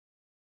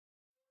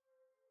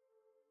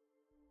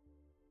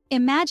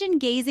Imagine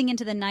gazing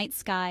into the night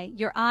sky,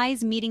 your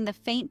eyes meeting the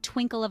faint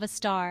twinkle of a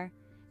star.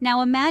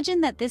 Now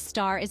imagine that this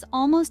star is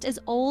almost as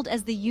old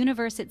as the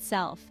universe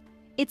itself.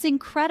 It's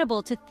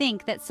incredible to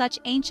think that such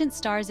ancient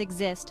stars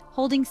exist,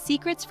 holding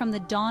secrets from the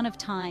dawn of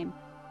time.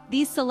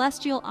 These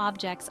celestial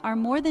objects are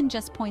more than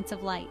just points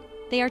of light.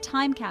 They are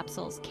time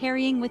capsules,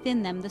 carrying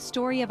within them the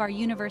story of our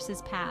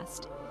universe's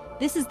past.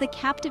 This is the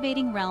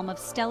captivating realm of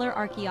stellar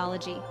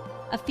archaeology,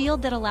 a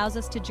field that allows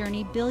us to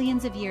journey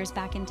billions of years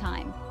back in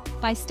time.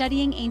 By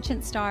studying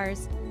ancient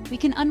stars, we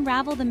can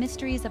unravel the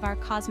mysteries of our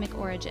cosmic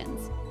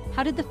origins.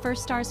 How did the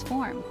first stars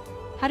form?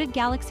 How did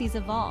galaxies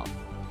evolve?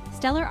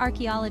 Stellar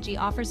archaeology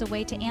offers a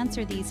way to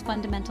answer these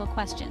fundamental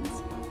questions.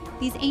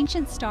 These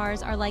ancient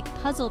stars are like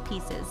puzzle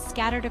pieces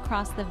scattered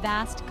across the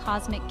vast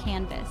cosmic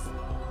canvas.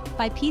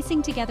 By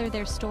piecing together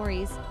their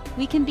stories,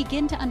 we can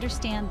begin to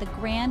understand the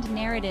grand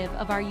narrative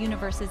of our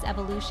universe's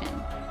evolution.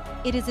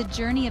 It is a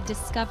journey of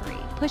discovery,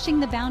 pushing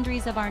the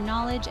boundaries of our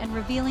knowledge and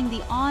revealing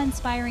the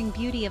awe-inspiring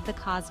beauty of the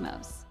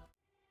cosmos.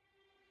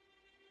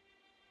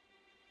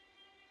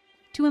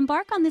 To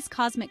embark on this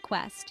cosmic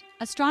quest,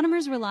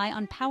 astronomers rely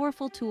on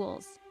powerful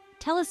tools.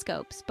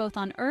 Telescopes, both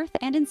on Earth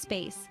and in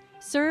space,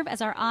 serve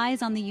as our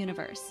eyes on the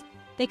universe.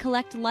 They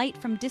collect light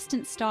from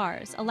distant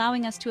stars,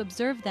 allowing us to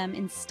observe them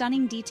in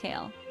stunning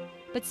detail.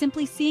 But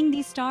simply seeing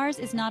these stars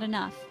is not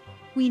enough.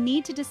 We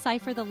need to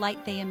decipher the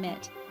light they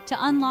emit,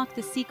 to unlock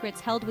the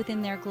secrets held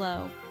within their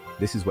glow.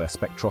 This is where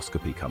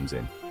spectroscopy comes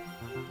in.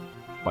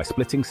 By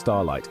splitting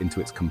starlight into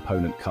its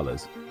component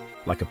colors,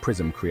 like a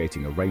prism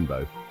creating a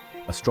rainbow,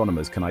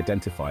 astronomers can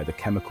identify the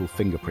chemical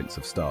fingerprints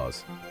of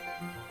stars.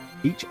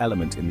 Each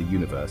element in the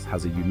universe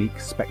has a unique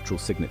spectral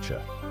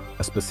signature,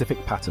 a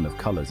specific pattern of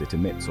colors it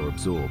emits or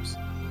absorbs.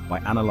 By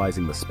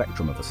analyzing the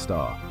spectrum of a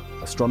star,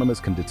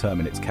 astronomers can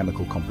determine its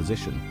chemical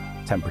composition,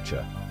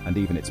 temperature, and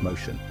even its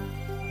motion.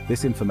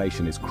 This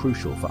information is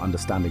crucial for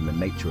understanding the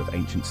nature of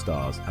ancient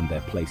stars and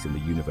their place in the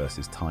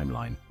universe's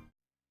timeline.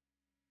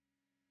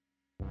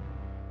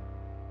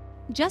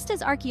 Just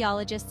as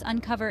archaeologists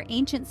uncover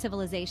ancient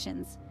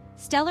civilizations,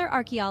 stellar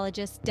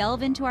archaeologists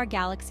delve into our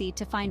galaxy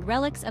to find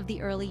relics of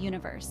the early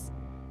universe.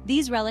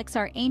 These relics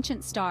are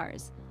ancient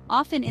stars,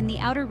 often in the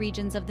outer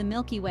regions of the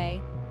Milky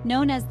Way,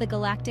 known as the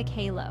galactic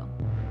halo.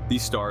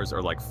 These stars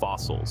are like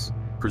fossils,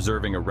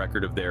 preserving a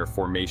record of their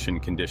formation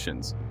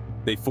conditions.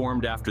 They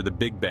formed after the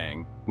Big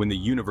Bang, when the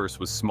universe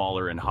was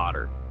smaller and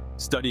hotter.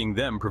 Studying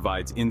them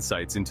provides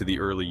insights into the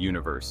early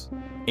universe.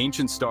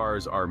 Ancient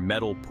stars are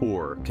metal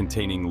poor,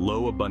 containing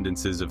low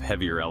abundances of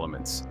heavier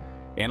elements.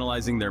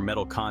 Analyzing their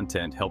metal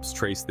content helps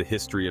trace the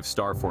history of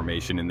star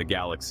formation in the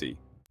galaxy.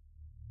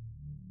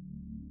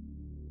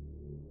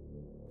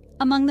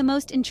 Among the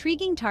most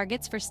intriguing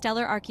targets for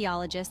stellar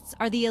archaeologists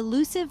are the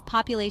elusive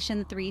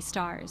population 3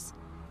 stars.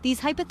 These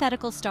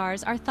hypothetical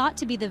stars are thought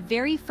to be the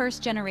very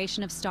first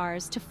generation of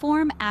stars to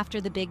form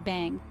after the Big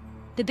Bang.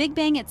 The Big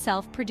Bang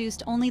itself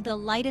produced only the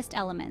lightest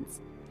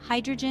elements,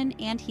 hydrogen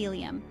and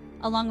helium,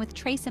 along with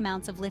trace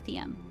amounts of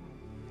lithium.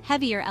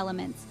 Heavier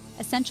elements,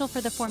 essential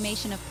for the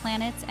formation of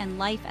planets and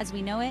life as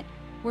we know it,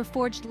 were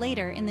forged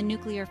later in the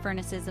nuclear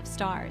furnaces of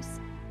stars.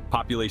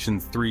 Population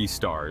 3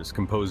 stars,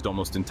 composed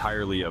almost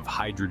entirely of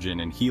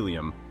hydrogen and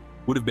helium,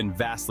 would have been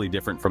vastly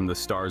different from the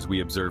stars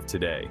we observe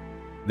today.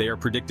 They are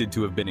predicted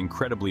to have been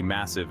incredibly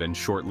massive and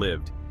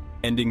short-lived,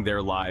 ending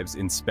their lives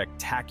in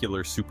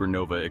spectacular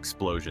supernova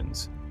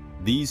explosions.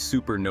 These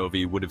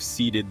supernovae would have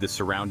seeded the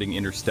surrounding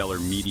interstellar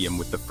medium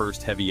with the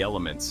first heavy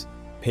elements,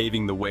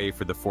 paving the way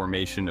for the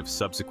formation of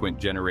subsequent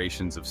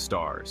generations of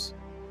stars.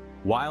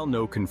 While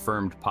no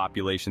confirmed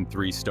population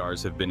 3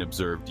 stars have been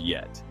observed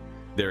yet,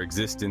 their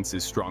existence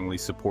is strongly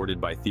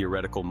supported by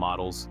theoretical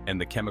models and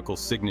the chemical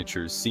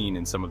signatures seen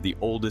in some of the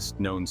oldest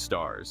known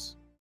stars.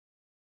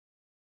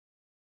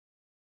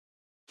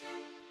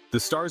 The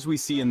stars we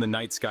see in the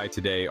night sky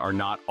today are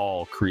not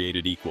all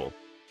created equal.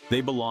 They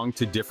belong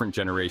to different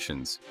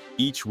generations,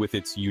 each with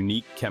its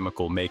unique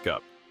chemical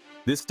makeup.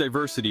 This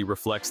diversity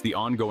reflects the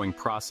ongoing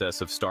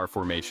process of star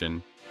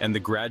formation and the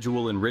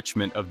gradual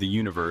enrichment of the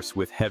universe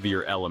with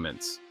heavier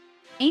elements.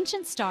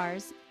 Ancient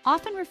stars,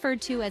 often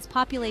referred to as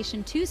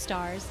population 2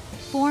 stars,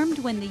 formed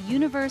when the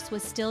universe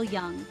was still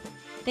young.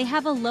 They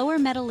have a lower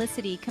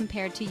metallicity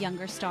compared to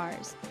younger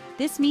stars.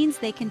 This means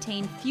they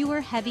contain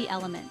fewer heavy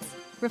elements,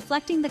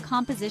 reflecting the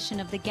composition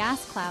of the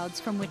gas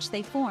clouds from which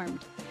they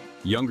formed.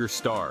 Younger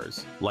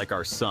stars, like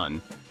our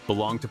Sun,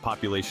 belong to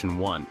population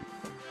 1.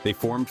 They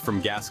formed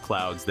from gas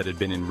clouds that had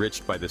been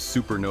enriched by the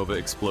supernova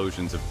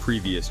explosions of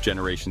previous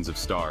generations of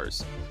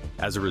stars.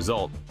 As a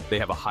result, they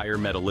have a higher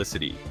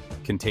metallicity,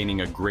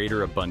 containing a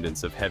greater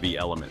abundance of heavy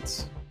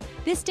elements.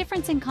 This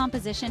difference in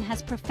composition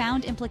has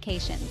profound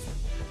implications.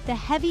 The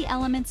heavy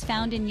elements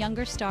found in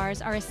younger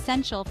stars are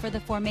essential for the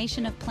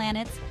formation of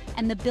planets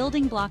and the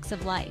building blocks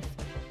of life.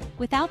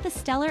 Without the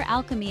stellar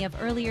alchemy of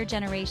earlier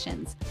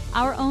generations,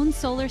 our own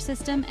solar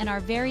system and our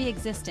very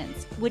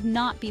existence would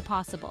not be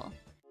possible.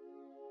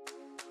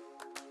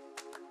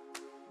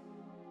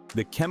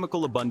 The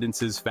chemical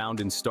abundances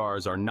found in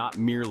stars are not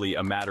merely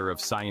a matter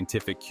of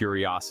scientific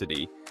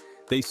curiosity.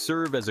 They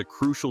serve as a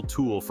crucial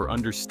tool for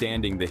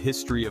understanding the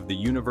history of the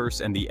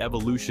universe and the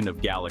evolution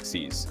of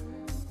galaxies.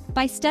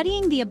 By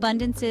studying the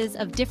abundances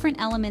of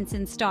different elements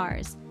in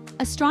stars,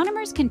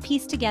 astronomers can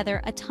piece together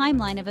a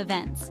timeline of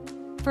events.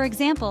 For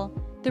example,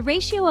 the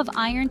ratio of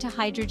iron to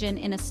hydrogen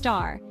in a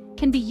star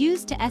can be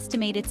used to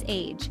estimate its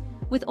age,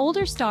 with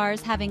older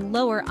stars having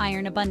lower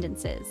iron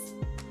abundances.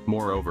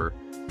 Moreover,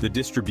 the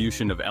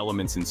distribution of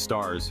elements in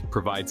stars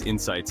provides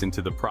insights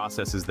into the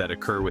processes that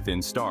occur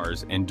within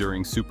stars and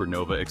during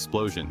supernova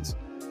explosions.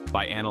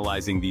 By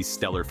analyzing these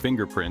stellar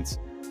fingerprints,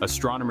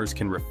 astronomers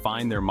can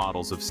refine their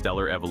models of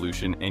stellar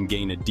evolution and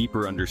gain a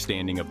deeper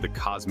understanding of the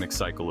cosmic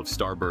cycle of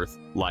star birth,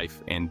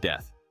 life, and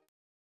death.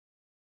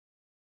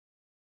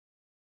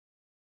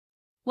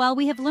 While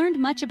we have learned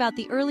much about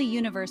the early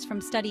universe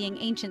from studying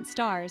ancient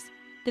stars,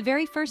 the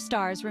very first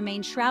stars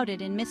remain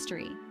shrouded in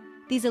mystery.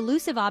 These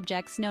elusive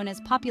objects, known as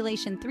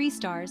population 3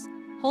 stars,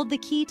 hold the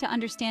key to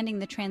understanding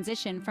the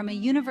transition from a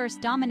universe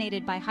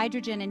dominated by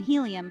hydrogen and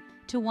helium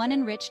to one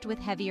enriched with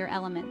heavier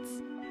elements.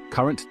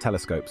 Current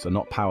telescopes are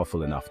not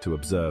powerful enough to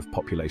observe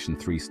population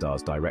 3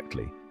 stars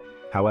directly.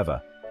 However,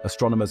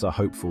 astronomers are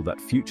hopeful that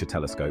future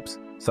telescopes,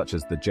 such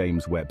as the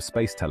James Webb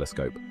Space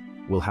Telescope,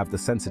 will have the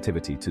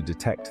sensitivity to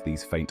detect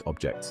these faint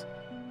objects.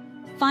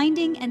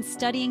 Finding and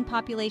studying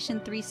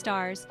population 3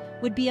 stars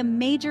would be a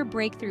major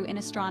breakthrough in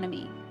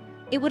astronomy.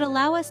 It would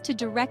allow us to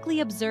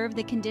directly observe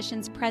the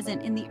conditions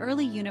present in the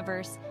early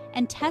universe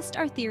and test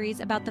our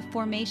theories about the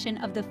formation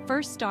of the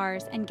first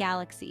stars and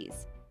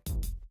galaxies.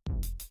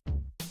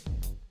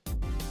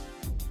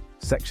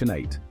 Section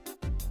 8.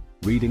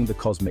 Reading the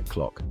cosmic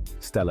clock,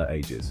 stellar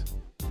ages.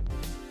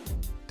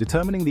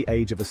 Determining the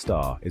age of a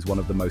star is one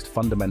of the most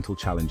fundamental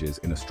challenges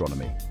in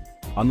astronomy.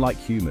 Unlike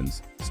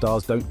humans,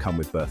 stars don't come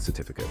with birth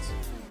certificates.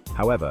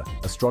 However,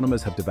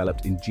 astronomers have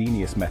developed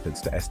ingenious methods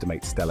to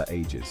estimate stellar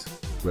ages,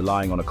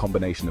 relying on a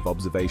combination of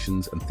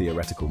observations and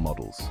theoretical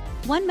models.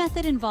 One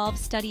method involves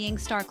studying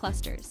star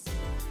clusters.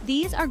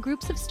 These are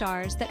groups of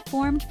stars that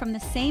formed from the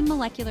same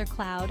molecular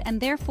cloud and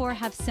therefore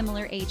have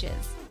similar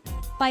ages.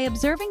 By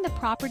observing the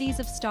properties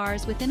of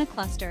stars within a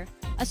cluster,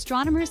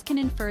 astronomers can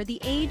infer the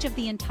age of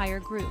the entire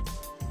group.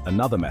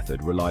 Another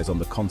method relies on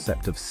the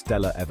concept of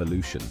stellar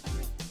evolution.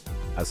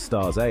 As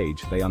stars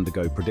age, they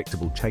undergo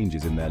predictable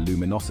changes in their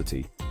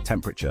luminosity,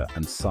 temperature,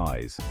 and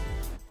size.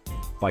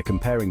 By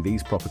comparing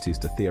these properties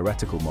to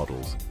theoretical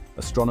models,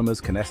 astronomers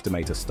can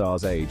estimate a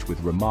star's age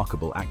with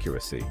remarkable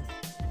accuracy.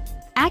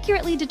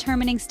 Accurately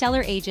determining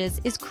stellar ages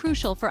is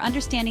crucial for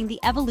understanding the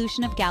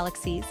evolution of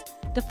galaxies,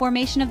 the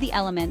formation of the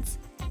elements,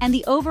 and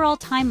the overall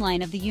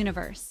timeline of the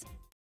universe.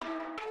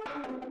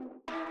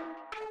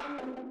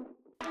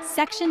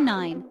 Section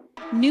 9.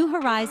 New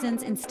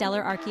Horizons in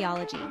Stellar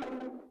Archaeology.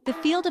 The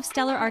field of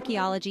stellar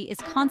archaeology is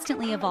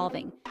constantly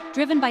evolving,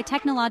 driven by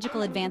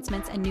technological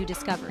advancements and new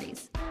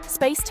discoveries.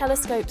 Space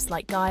telescopes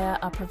like Gaia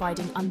are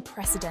providing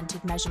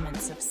unprecedented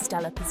measurements of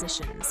stellar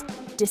positions,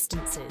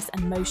 distances,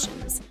 and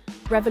motions,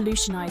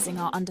 revolutionizing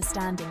our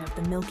understanding of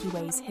the Milky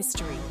Way's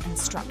history and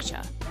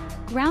structure.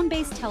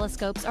 Ground-based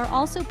telescopes are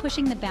also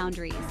pushing the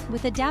boundaries,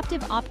 with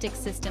adaptive optics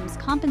systems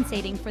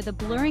compensating for the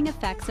blurring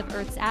effects of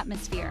Earth's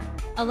atmosphere,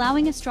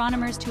 allowing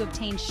astronomers to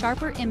obtain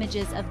sharper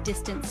images of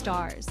distant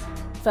stars.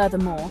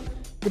 Furthermore,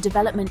 the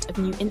development of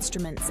new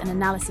instruments and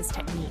analysis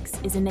techniques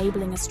is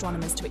enabling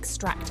astronomers to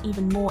extract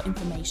even more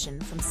information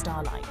from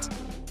starlight.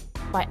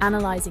 By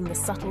analyzing the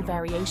subtle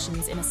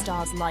variations in a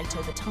star's light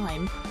over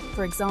time,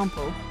 for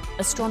example,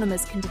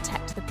 astronomers can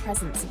detect the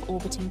presence of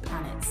orbiting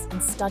planets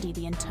and study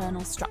the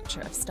internal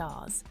structure of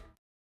stars.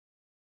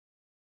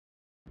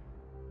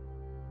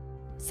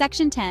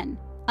 Section 10.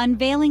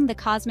 Unveiling the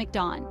Cosmic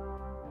Dawn.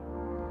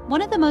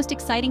 One of the most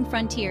exciting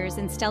frontiers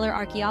in stellar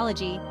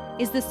archaeology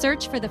is the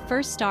search for the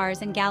first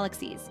stars and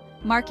galaxies,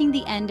 marking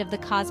the end of the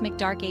cosmic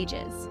dark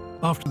ages.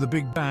 After the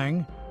Big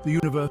Bang, the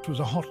universe was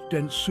a hot,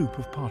 dense soup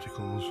of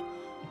particles.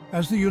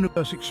 As the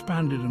universe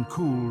expanded and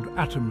cooled,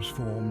 atoms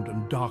formed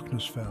and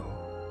darkness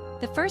fell.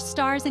 The first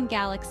stars and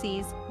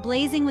galaxies,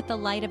 blazing with the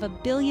light of 1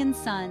 billion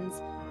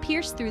suns,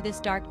 pierced through this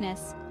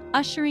darkness,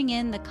 ushering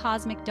in the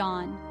cosmic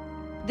dawn.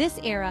 This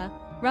era,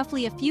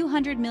 roughly a few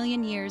hundred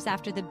million years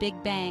after the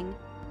Big Bang,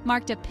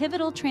 marked a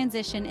pivotal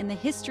transition in the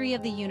history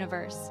of the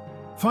universe.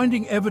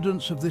 Finding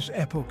evidence of this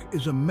epoch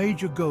is a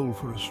major goal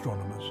for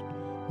astronomers.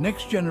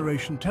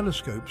 Next-generation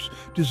telescopes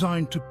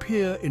designed to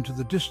peer into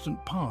the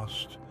distant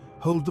past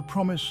hold the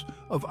promise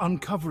of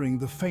uncovering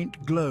the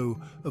faint glow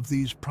of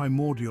these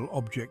primordial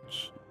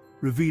objects,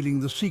 revealing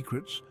the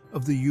secrets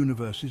of the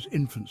universe's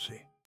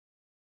infancy.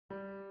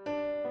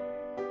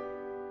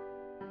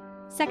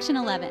 Section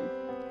 11.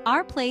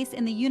 Our place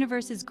in the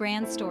universe's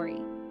grand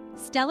story.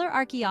 Stellar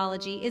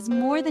archaeology is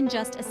more than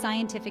just a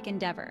scientific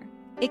endeavor.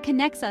 It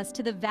connects us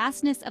to the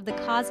vastness of the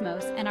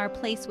cosmos and our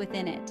place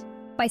within it.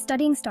 By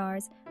studying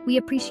stars, we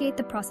appreciate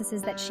the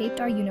processes that shaped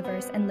our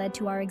universe and led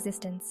to our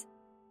existence.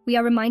 We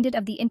are reminded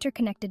of the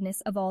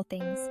interconnectedness of all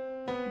things.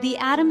 The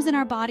atoms in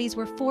our bodies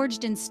were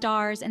forged in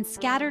stars and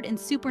scattered in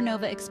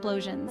supernova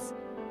explosions.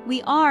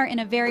 We are, in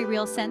a very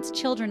real sense,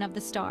 children of the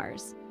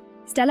stars.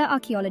 Stellar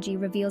archaeology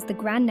reveals the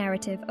grand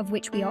narrative of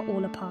which we are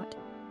all a part.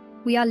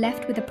 We are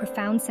left with a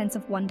profound sense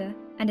of wonder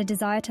and a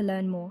desire to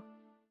learn more.